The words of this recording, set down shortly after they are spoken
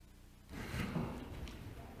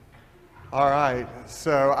All right,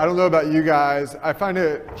 so I don't know about you guys. I find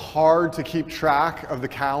it hard to keep track of the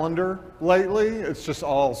calendar lately. It's just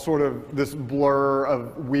all sort of this blur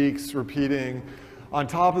of weeks repeating on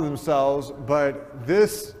top of themselves. But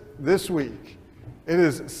this week, it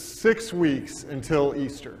is 6 weeks until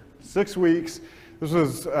Easter. 6 weeks. This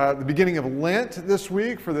was the beginning of Lent this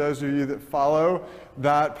week for those of you that follow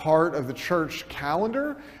that part of the church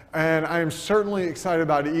calendar. And I am certainly excited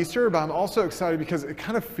about Easter, but I'm also excited because it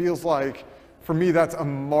kind of feels like, for me, that's a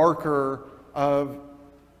marker of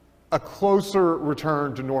a closer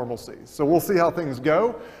return to normalcy. So we'll see how things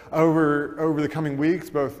go over the coming weeks,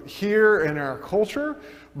 both here and in our culture.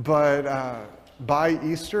 But by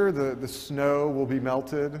Easter, the snow will be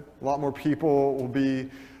melted. A lot more people will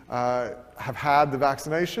be have had the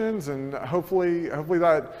vaccinations, and hopefully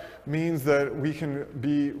that means that we can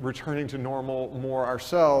be returning to normal more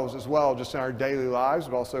ourselves as well, just in our daily lives,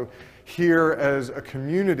 but also here as a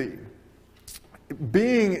community.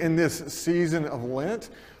 Being in this season of Lent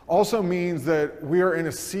also means that we are in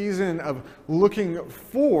a season of looking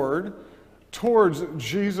forward towards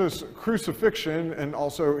Jesus' crucifixion and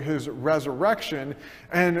also his resurrection.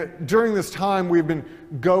 And during this time, we've been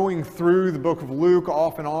going through the book of Luke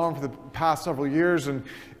off and on for the past several years. And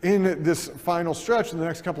in this final stretch in the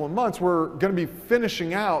next couple of months, we're going to be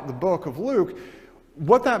finishing out the book of Luke.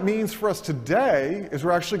 What that means for us today is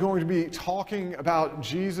we're actually going to be talking about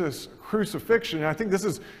Jesus' crucifixion. And I think this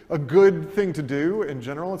is a good thing to do in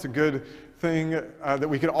general. It's a good thing that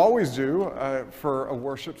we could always do for a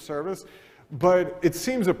worship service. But it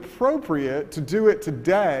seems appropriate to do it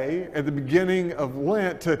today at the beginning of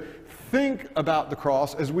Lent to think about the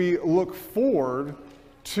cross as we look forward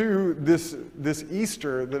to this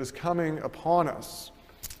Easter that is coming upon us.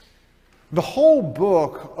 The whole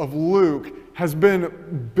book of Luke has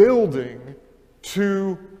been building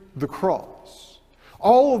to the cross.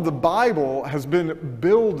 All of the Bible has been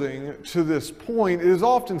building to this point. It is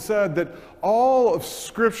often said that all of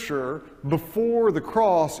Scripture before the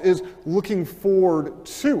cross is looking forward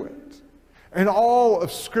to it. And all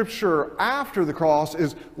of Scripture after the cross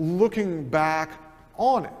is looking back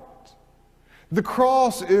on it. The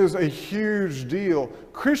cross is a huge deal.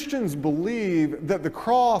 Christians believe that the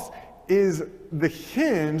cross is the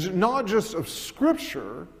hinge, not just of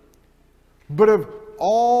Scripture, but of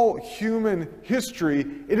all human history.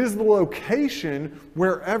 It is the location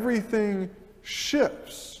where everything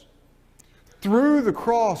shifts. Through the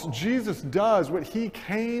cross, Jesus does what he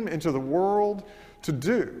came into the world to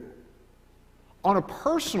do. On a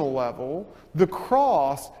personal level, the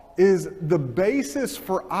cross is the basis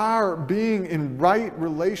for our being in right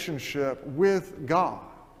relationship with God.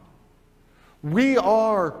 We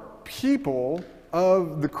are people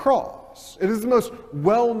of the cross. It is the most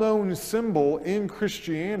well-known symbol in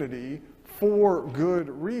Christianity for good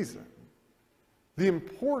reason. The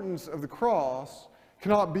importance of the cross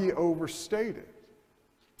cannot be overstated.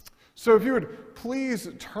 So if you would please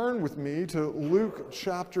turn with me to Luke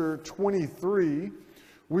chapter 23.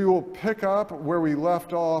 We will pick up where we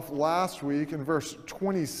left off last week in verse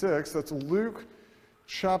 26. That's Luke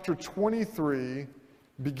chapter 23,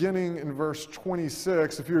 beginning in verse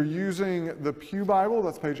 26. If you're using the Pew Bible,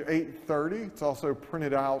 that's page 830. It's also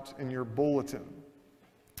printed out in your bulletin.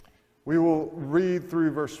 We will read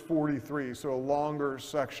through verse 43, so a longer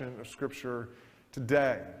section of Scripture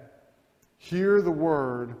today. Hear the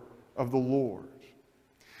word of the Lord.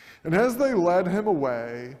 And as they led him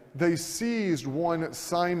away, they seized one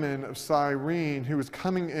Simon of Cyrene who was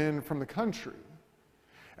coming in from the country,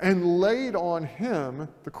 and laid on him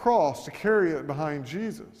the cross to carry it behind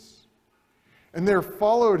Jesus. And there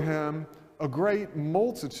followed him a great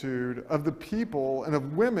multitude of the people and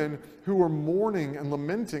of women who were mourning and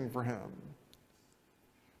lamenting for him.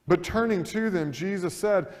 But turning to them, Jesus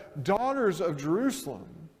said, "Daughters of Jerusalem,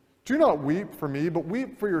 do not weep for me, but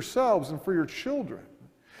weep for yourselves and for your children.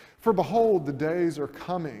 For behold, the days are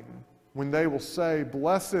coming when they will say,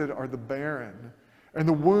 'Blessed are the barren, and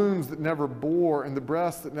the wombs that never bore, and the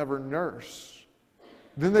breasts that never nursed.'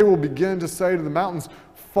 Then they will begin to say to the mountains,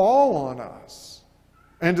 'Fall on us,'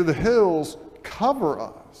 and to the hills, 'Cover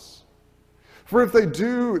us.' For if they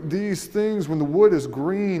do these things when the wood is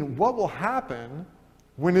green, what will happen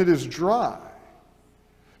when it is dry?"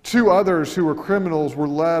 2 others who were criminals were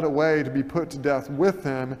led away to be put to death with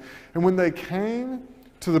him. And when they came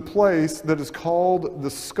to the place that is called the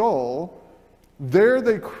Skull, there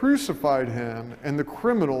they crucified him and the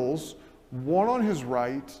criminals, one on his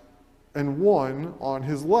right and one on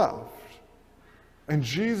his left. And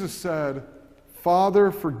Jesus said,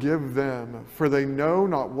 "Father, forgive them, for they know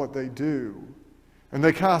not what they do." And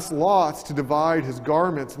they cast lots to divide his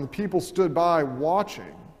garments, and the people stood by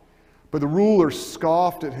watching. But the ruler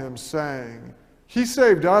scoffed at him, saying, "He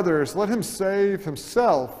saved others, let him save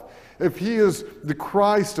himself, if he is the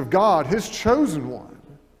Christ of God, his chosen one."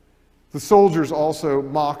 The soldiers also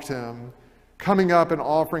mocked him, coming up and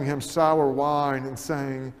offering him sour wine and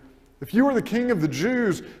saying, "If you are the king of the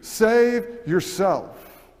Jews, save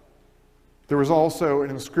yourself." There was also an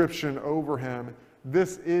inscription over him,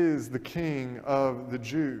 "This is the King of the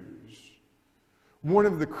Jews." One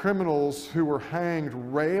of the criminals who were hanged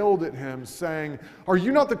railed at him, saying, "Are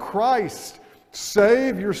you not the Christ?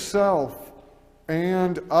 Save yourself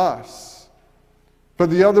and us." But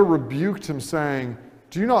the other rebuked him, saying,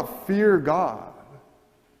 "Do you not fear God,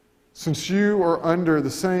 since you are under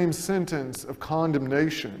the same sentence of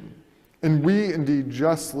condemnation? And we indeed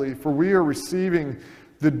justly, for we are receiving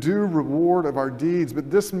the due reward of our deeds,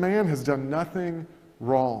 but this man has done nothing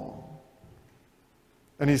wrong."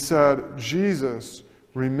 And he said, "Jesus,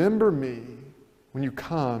 remember me when you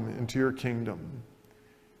come into your kingdom."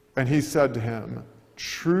 And he said to him,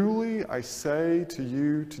 "Truly I say to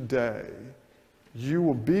you today, you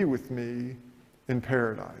will be with me in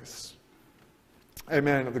paradise."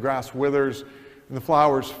 Amen. The grass withers and the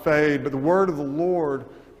flowers fade, but the word of the Lord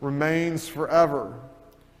remains forever.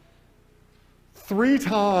 3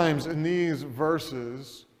 times in these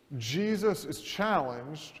verses, Jesus is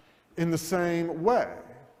challenged in the same way.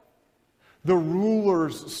 The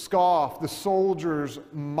rulers scoff, the soldiers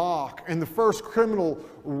mock, and the first criminal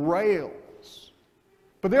rails.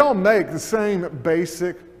 But they all make the same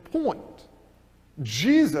basic point.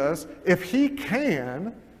 Jesus, if he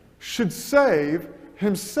can, should save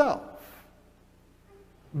himself.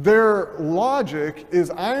 Their logic is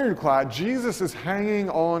ironclad. Jesus is hanging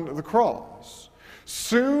on the cross.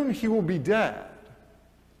 Soon he will be dead.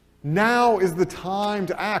 Now is the time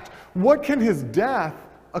to act. What can his death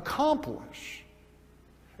accomplish?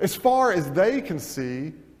 As far as they can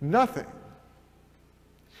see, nothing.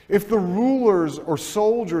 If the rulers or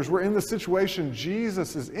soldiers were in the situation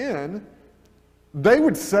Jesus is in, they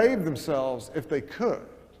would save themselves if they could.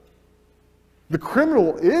 The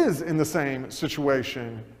criminal is in the same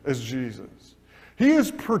situation as Jesus. He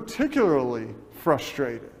is particularly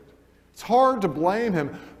frustrated. It's hard to blame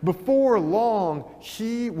him. Before long,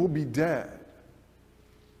 he will be dead.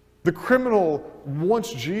 The criminal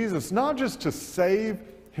wants Jesus not just to save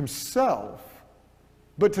himself,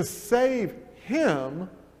 but to save him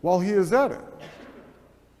while he is at it.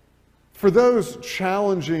 For those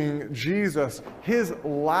challenging Jesus, his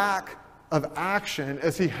lack of action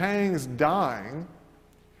as he hangs dying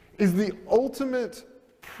is the ultimate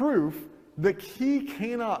proof that he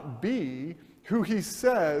cannot be who he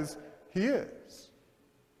says he is.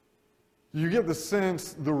 You get the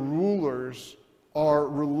sense the rulers are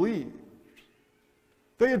relieved.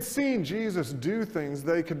 They had seen Jesus do things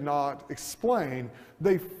they could not explain.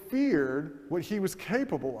 They feared what he was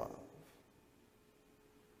capable of.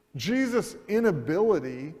 Jesus'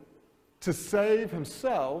 inability to save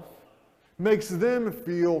himself makes them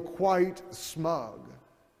feel quite smug.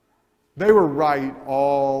 They were right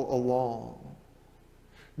all along.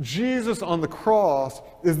 Jesus on the cross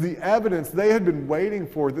is the evidence they had been waiting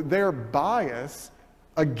for that their bias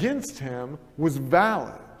against him was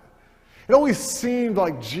valid. It always seemed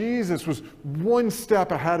like Jesus was one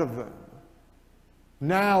step ahead of them.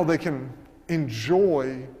 Now they can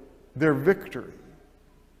enjoy their victory.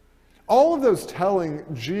 All of those telling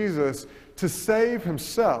Jesus to save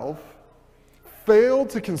himself failed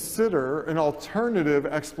to consider an alternative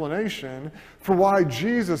explanation for why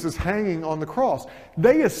Jesus is hanging on the cross.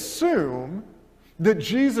 They assume that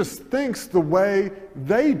Jesus thinks the way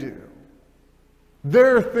they do.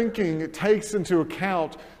 Their thinking takes into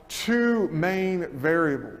account 2 main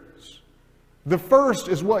variables. The first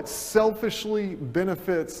is what selfishly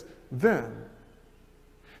benefits them.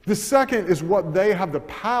 The second is what they have the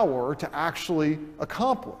power to actually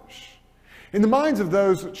accomplish. In the minds of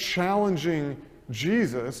those challenging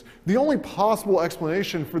Jesus, the only possible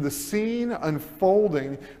explanation for the scene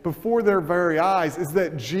unfolding before their very eyes is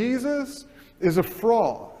that Jesus is a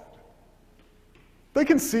fraud. They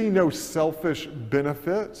can see no selfish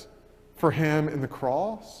benefit for him in the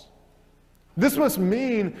cross. This must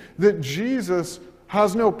mean that Jesus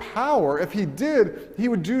has no power. If he did, he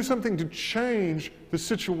would do something to change the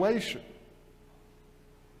situation.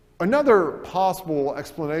 Another possible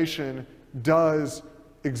explanation does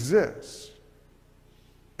exist.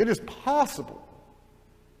 It is possible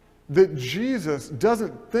that Jesus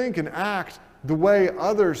doesn't think and act the way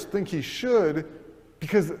others think he should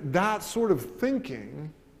because that sort of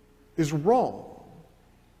thinking is wrong.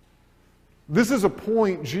 This is a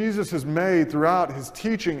point Jesus has made throughout his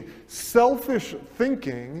teaching. Selfish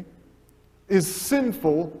thinking is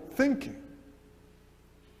sinful thinking.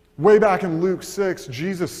 Way back in Luke 6,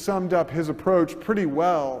 Jesus summed up his approach pretty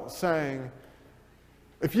well, saying,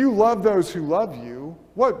 if you love those who love you,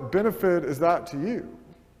 what benefit is that to you?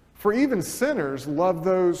 For even sinners love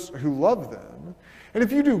those who love them. And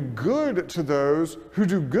if you do good to those who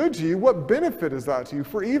do good to you, what benefit is that to you?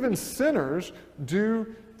 For even sinners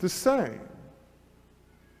do the same.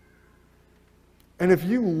 And if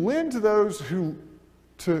you lend to those from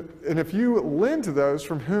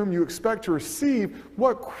whom you expect to receive,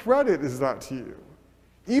 what credit is that to you?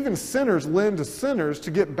 Even sinners lend to sinners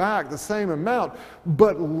to get back the same amount,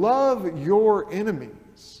 but love your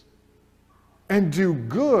enemies and do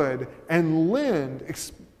good and lend,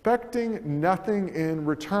 expecting nothing in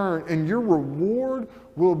return, and your reward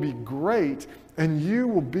will be great, and you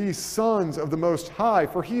will be sons of the Most High,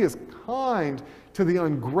 for he is kind to the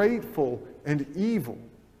ungrateful and evil.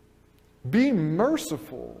 Be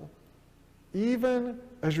merciful, even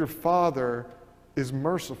as your Father is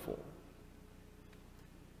merciful.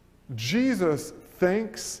 Jesus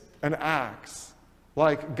thinks and acts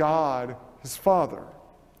like God, his Father.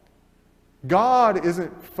 God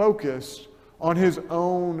isn't focused on his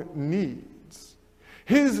own needs.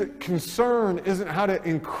 His concern isn't how to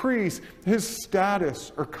increase his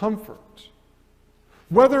status or comfort.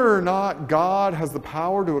 Whether or not God has the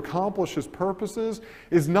power to accomplish his purposes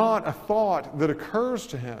is not a thought that occurs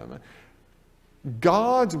to him.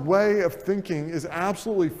 God's way of thinking is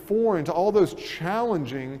absolutely foreign to all those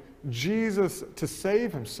challenging Jesus to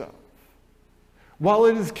save himself, while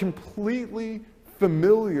it is completely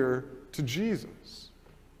familiar to Jesus.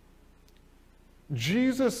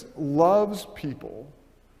 Jesus loves people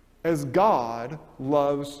as God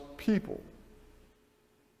loves people.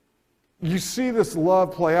 You see this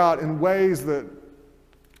love play out in ways that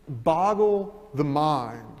boggle the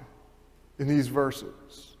mind in these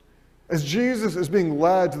verses. As Jesus is being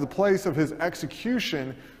led to the place of his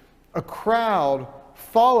execution, a crowd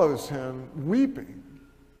follows him weeping.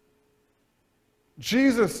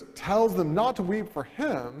 Jesus tells them not to weep for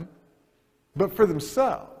him, but for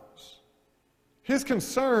themselves. His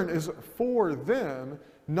concern is for them,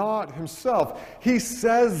 not himself. He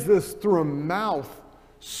says this through a mouth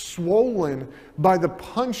swollen by the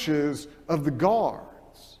punches of the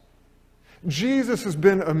guards. Jesus has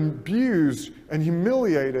been abused and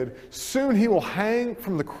humiliated. Soon he will hang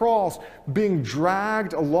from the cross, being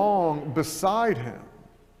dragged along beside him.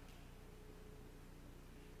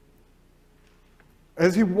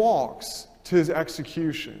 As he walks to his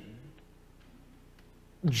execution,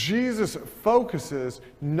 Jesus focuses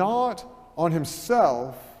not on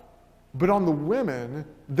himself, but on the women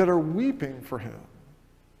that are weeping for him.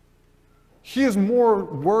 He is more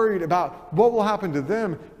worried about what will happen to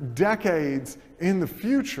them decades in the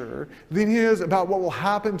future than he is about what will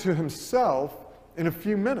happen to himself in a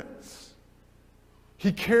few minutes.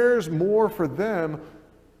 He cares more for them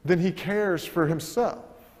than he cares for himself.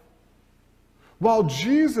 While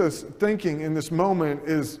Jesus' thinking in this moment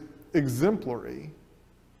is exemplary,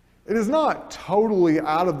 it is not totally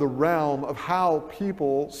out of the realm of how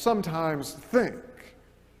people sometimes think.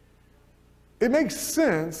 It makes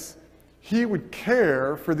sense he would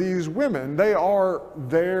care for these women. They are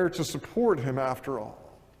there to support him after all.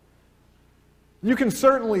 You can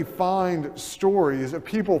certainly find stories of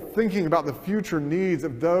people thinking about the future needs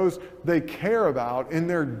of those they care about in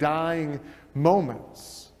their dying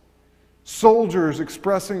moments. Soldiers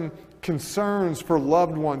expressing concerns for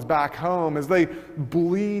loved ones back home as they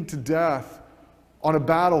bleed to death on a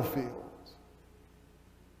battlefield.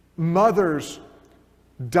 Mothers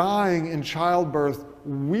dying in childbirth,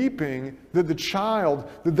 weeping that the child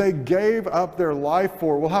that they gave up their life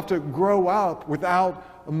for will have to grow up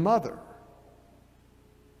without a mother.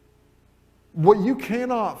 What you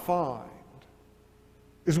cannot find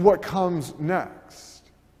is what comes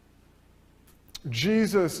next.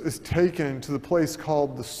 Jesus is taken to the place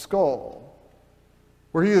called the skull,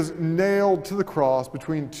 where he is nailed to the cross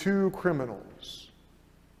between two criminals.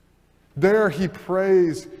 There he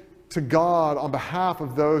prays to God on behalf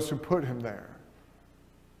of those who put him there.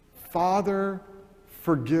 Father,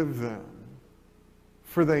 forgive them,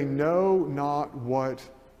 for they know not what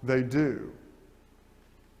they do.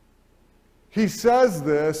 He says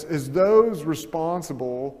this as those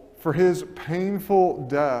responsible for his painful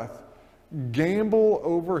death gamble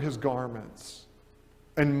over his garments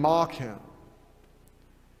and mock him.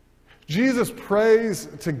 Jesus prays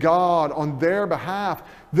to God on their behalf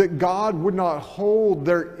that God would not hold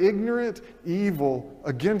their ignorant evil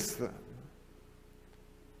against them.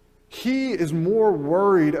 He is more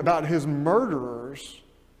worried about his murderers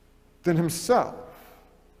than himself.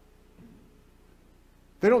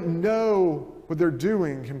 They don't know what they're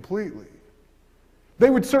doing completely. They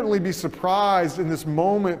would certainly be surprised in this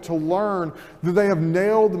moment to learn that they have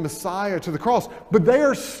nailed the Messiah to the cross, but they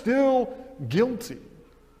are still guilty.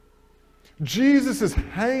 Jesus is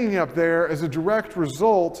hanging up there as a direct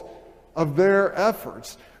result of their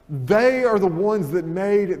efforts. They are the ones that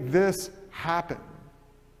made this happen.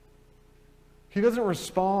 He doesn't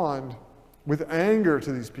respond with anger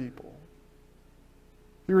to these people.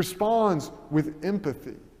 He responds with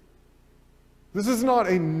empathy. This is not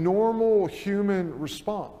a normal human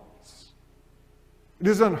response. It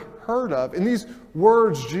is unheard of. In these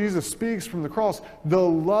words Jesus speaks from the cross, the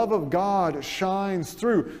love of God shines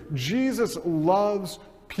through. Jesus loves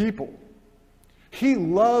people. He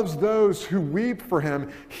loves those who weep for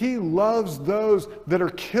him. He loves those that are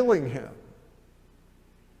killing him.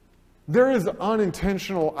 There is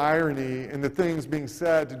unintentional irony in the things being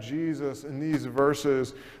said to Jesus in these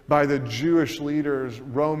verses by the Jewish leaders,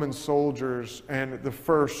 Roman soldiers, and the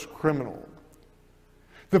first criminal.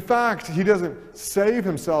 The fact he doesn't save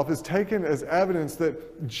himself is taken as evidence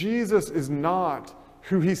that Jesus is not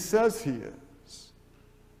who he says he is.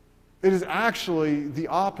 It is actually the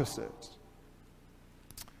opposite.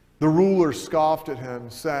 The ruler scoffed at him,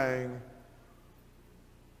 saying,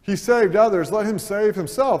 "He saved others, let him save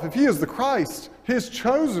himself. If he is the Christ, his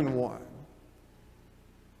chosen one."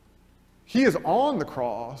 He is on the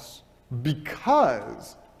cross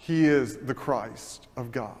because he is the Christ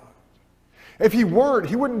of God. If he weren't,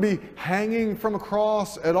 he wouldn't be hanging from a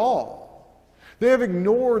cross at all. They have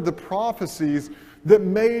ignored the prophecies that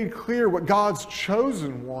made clear what God's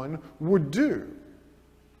chosen one would do.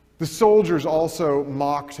 The soldiers also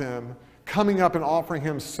mocked him, coming up and offering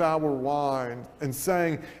him sour wine and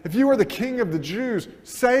saying, "If you are the king of the Jews,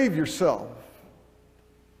 save yourself."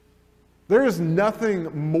 There is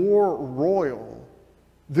nothing more royal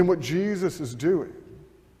than what Jesus is doing.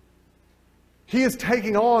 He is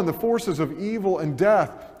taking on the forces of evil and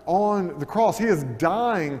death on the cross. He is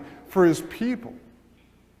dying for his people.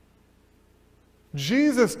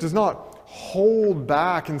 Jesus does not hold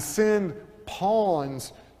back and send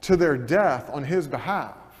pawns to their death on his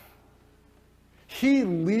behalf. He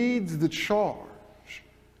leads the charge,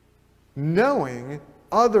 knowing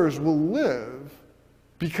others will live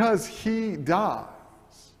because he dies.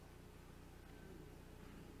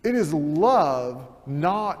 It is love,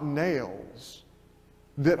 not nails,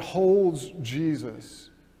 that holds Jesus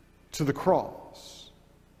to the cross.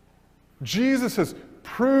 Jesus has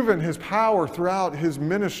proven his power throughout his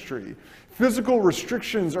ministry. Physical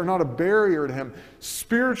restrictions are not a barrier to him.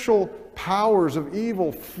 Spiritual powers of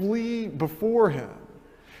evil flee before him.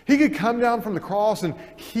 He could come down from the cross and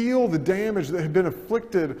heal the damage that had been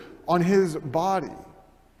inflicted on his body.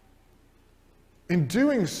 In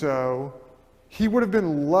doing so, he would have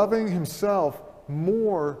been loving himself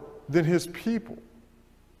more than his people.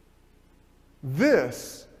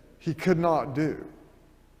 This he could not do.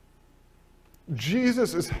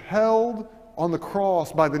 Jesus is held on the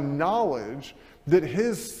cross by the knowledge that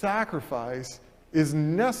his sacrifice is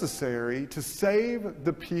necessary to save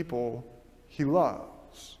the people he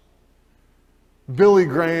loves. Billy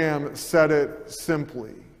Graham said it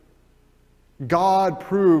simply. God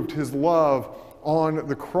proved his love on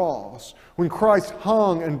the cross. When Christ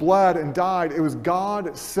hung and bled and died, it was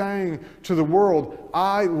God saying to the world,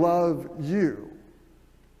 "I love you."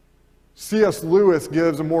 C.S. Lewis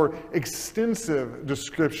gives a more extensive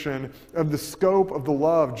description of the scope of the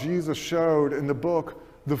love Jesus showed in the book,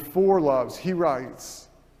 The Four Loves. He writes,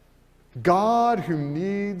 "God, who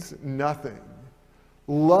needs nothing,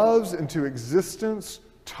 loves into existence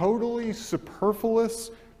totally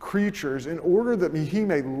superfluous creatures in order that he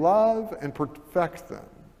may love and perfect them.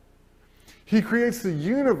 He creates the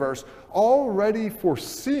universe already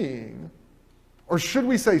foreseeing, or should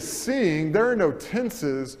we say seeing, there are no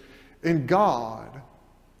tenses in God,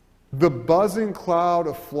 the buzzing cloud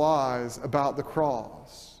of flies about the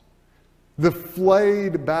cross, the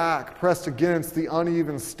flayed back pressed against the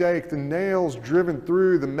uneven stake, the nails driven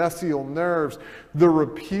through the mesial nerves, the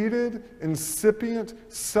repeated incipient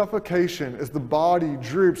suffocation as the body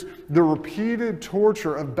droops, the repeated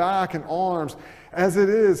torture of back and arms as it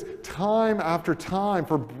is time after time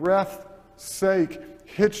for breath's sake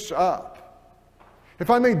hitched up. If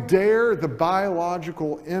I may dare the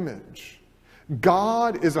biological image,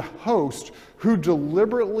 God is a host who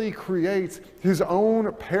deliberately creates his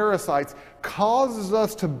own parasites, causes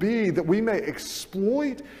us to be that we may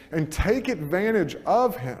exploit and take advantage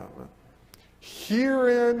of him.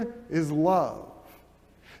 Herein is love.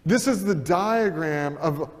 This is the diagram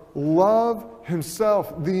of love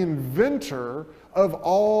himself, the inventor of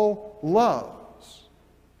all loves.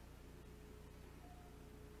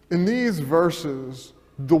 In these verses,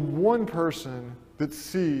 the one person that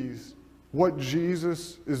sees what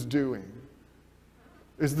Jesus is doing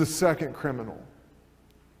is the second criminal.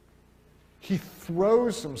 He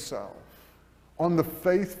throws himself on the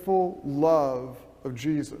faithful love of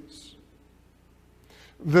Jesus.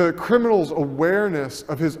 The criminal's awareness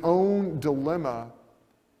of his own dilemma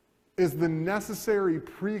is the necessary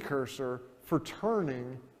precursor for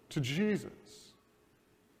turning to Jesus.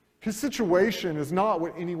 His situation is not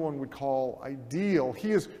what anyone would call ideal.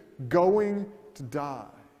 He is going to die.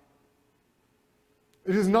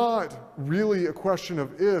 It is not really a question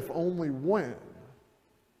of if, only when.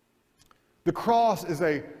 The cross is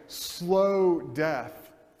a slow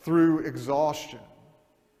death through exhaustion.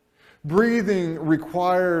 Breathing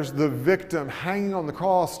requires the victim hanging on the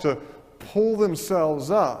cross to pull themselves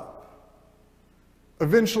up.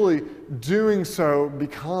 Eventually, doing so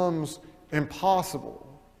becomes impossible.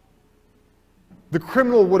 The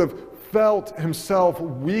criminal would have felt himself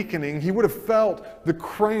weakening. He would have felt the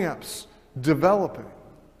cramps developing.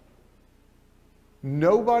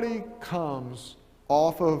 Nobody comes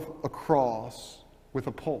off of a cross with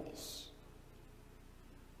a pulse.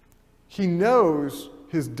 He knows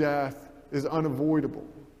his death is unavoidable.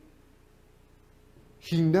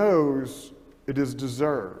 He knows it is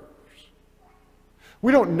deserved.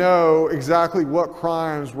 We don't know exactly what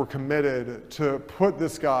crimes were committed to put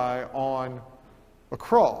this guy on a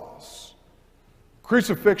cross.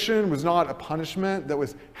 Crucifixion was not a punishment that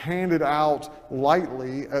was handed out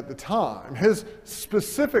lightly at the time. His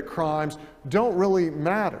specific crimes don't really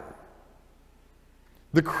matter.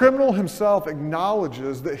 The criminal himself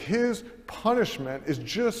acknowledges that his punishment is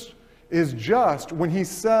just when he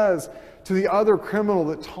says to the other criminal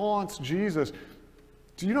that taunts Jesus,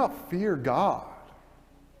 "Do you not fear God,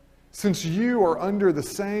 since you are under the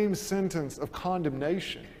same sentence of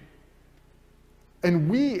condemnation?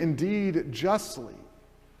 And we indeed justly,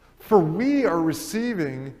 for we are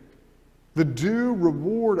receiving the due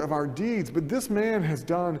reward of our deeds, but this man has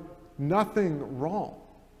done nothing wrong."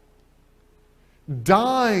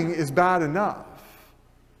 Dying is bad enough.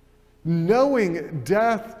 Knowing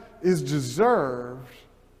death is deserved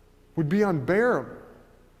would be unbearable.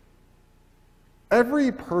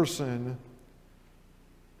 Every person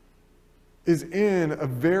is in a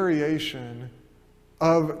variation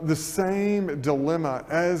of the same dilemma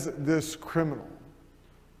as this criminal.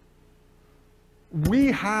 We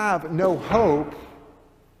have no hope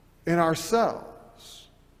in ourselves.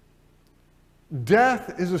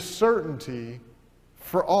 Death is a certainty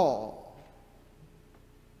for all.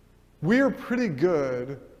 We are pretty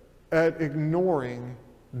good at ignoring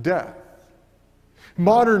death.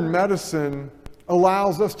 Modern medicine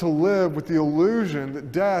allows us to live with the illusion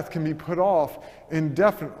that death can be put off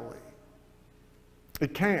indefinitely.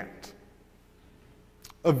 It can't.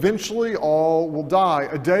 Eventually, all will die.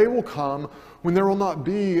 A day will come when there will not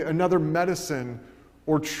be another medicine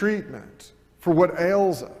or treatment for what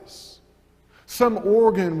ails us. Some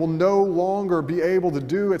organ will no longer be able to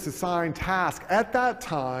do its assigned task. At that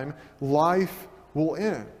time, life will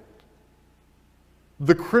end.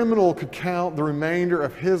 The criminal could count the remainder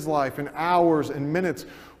of his life in hours and minutes.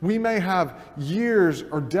 We may have years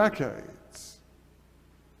or decades.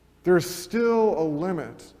 There is still a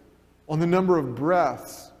limit on the number of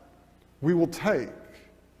breaths we will take.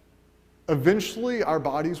 Eventually, our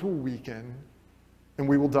bodies will weaken and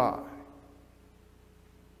we will die.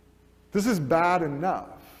 This is bad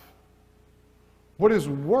enough. What is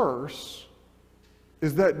worse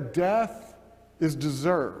is that death is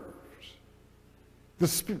deserved.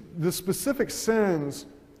 The specific sins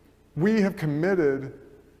we have committed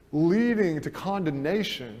leading to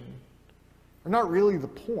condemnation are not really the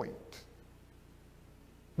point.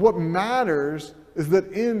 What matters is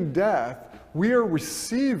that in death, we are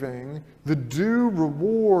receiving the due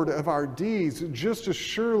reward of our deeds just as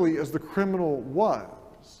surely as the criminal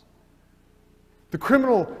was. The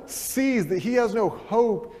criminal sees that he has no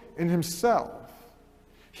hope in himself.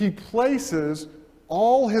 He places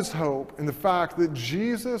all his hope in the fact that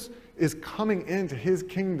Jesus is coming into his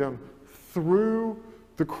kingdom through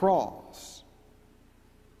the cross.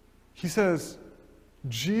 He says,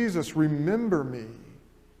 "Jesus, remember me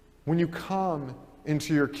when you come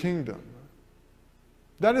into your kingdom."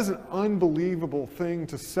 That is an unbelievable thing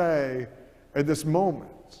to say at this moment.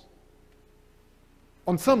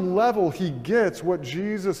 On some level, he gets what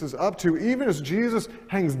Jesus is up to. Even as Jesus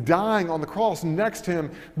hangs dying on the cross next to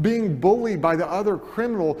him, being bullied by the other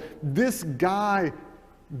criminal, this guy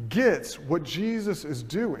gets what Jesus is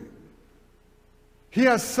doing. He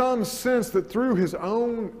has some sense that through his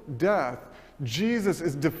own death, Jesus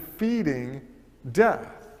is defeating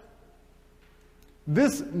death.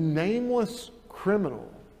 This nameless criminal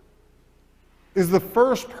is the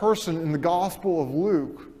first person in the Gospel of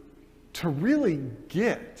Luke to really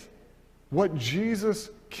get what Jesus'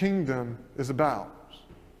 kingdom is about.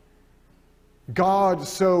 God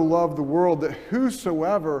so loved the world that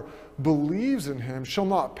whosoever believes in him shall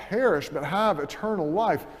not perish but have eternal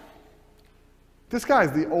life. This guy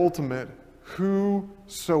is the ultimate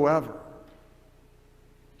whosoever.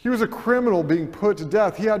 He was a criminal being put to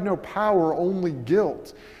death. He had no power, only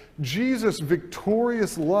guilt. Jesus'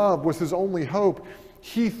 victorious love was his only hope.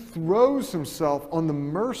 He throws himself on the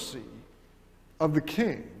mercy of the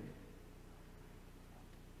king.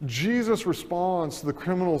 Jesus responds to the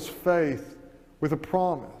criminal's faith with a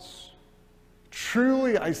promise.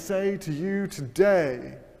 Truly I say to you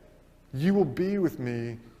today, you will be with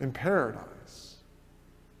me in paradise.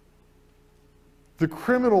 The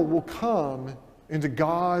criminal will come into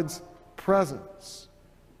God's presence.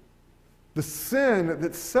 The sin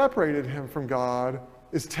that separated him from God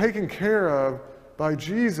is taken care of by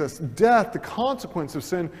Jesus. Death, the consequence of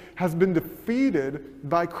sin, has been defeated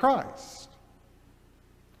by Christ.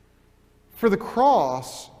 For the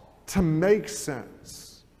cross to make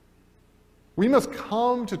sense, we must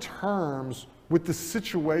come to terms with the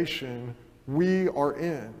situation we are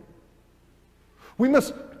in. We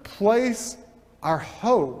must place our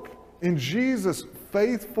hope in Jesus'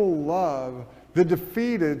 faithful love that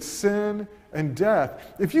defeated sin and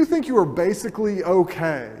death. If you think you are basically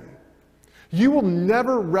okay, you will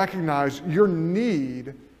never recognize your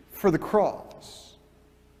need for the cross.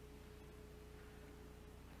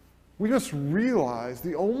 We must realize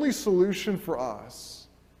the only solution for us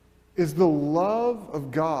is the love of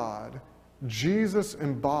God Jesus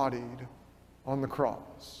embodied on the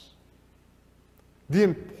cross. The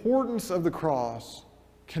importance of the cross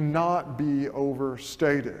cannot be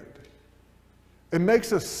overstated. It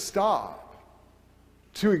makes us stop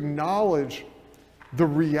to acknowledge the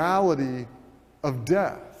reality of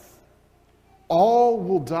death. All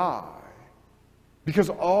will die because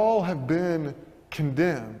all have been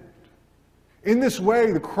condemned. In this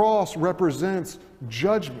way, the cross represents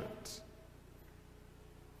judgment.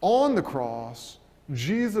 On the cross,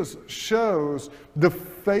 Jesus shows the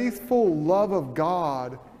faithful love of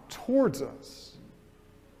God towards us.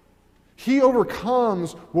 He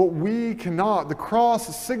overcomes what we cannot. The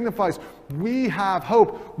cross signifies we have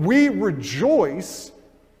hope. We rejoice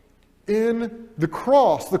in the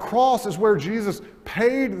cross. The cross is where Jesus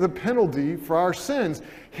paid the penalty for our sins.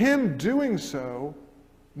 Him doing so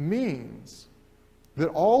means that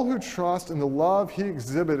all who trust in the love he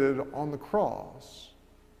exhibited on the cross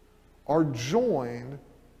are joined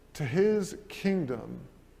to his kingdom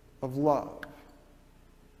of love.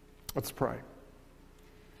 Let's pray.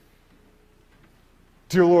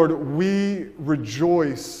 Dear Lord, we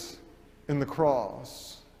rejoice in the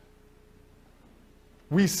cross.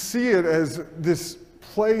 We see it as this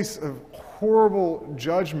place of horrible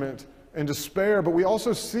judgment and despair, but we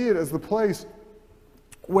also see it as the place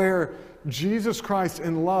where Jesus Christ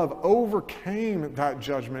in love overcame that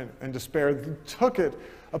judgment and despair, took it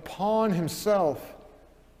upon himself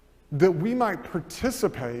that we might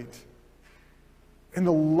participate in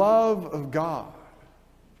the love of God.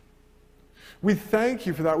 We thank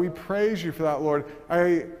you for that. We praise you for that, Lord.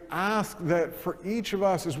 I ask that for each of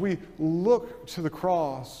us, as we look to the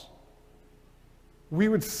cross, we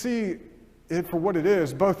would see it for what it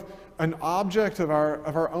is, both an object of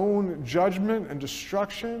our own judgment and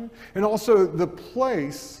destruction, and also the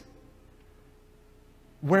place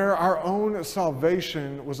where our own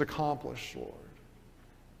salvation was accomplished, Lord.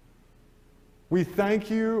 We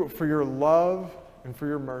thank you for your love and for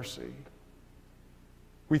your mercy.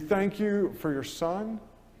 We thank you for your Son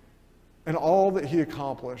and all that he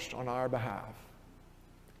accomplished on our behalf.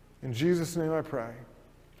 In Jesus' name I pray.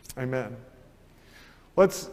 Amen. Let's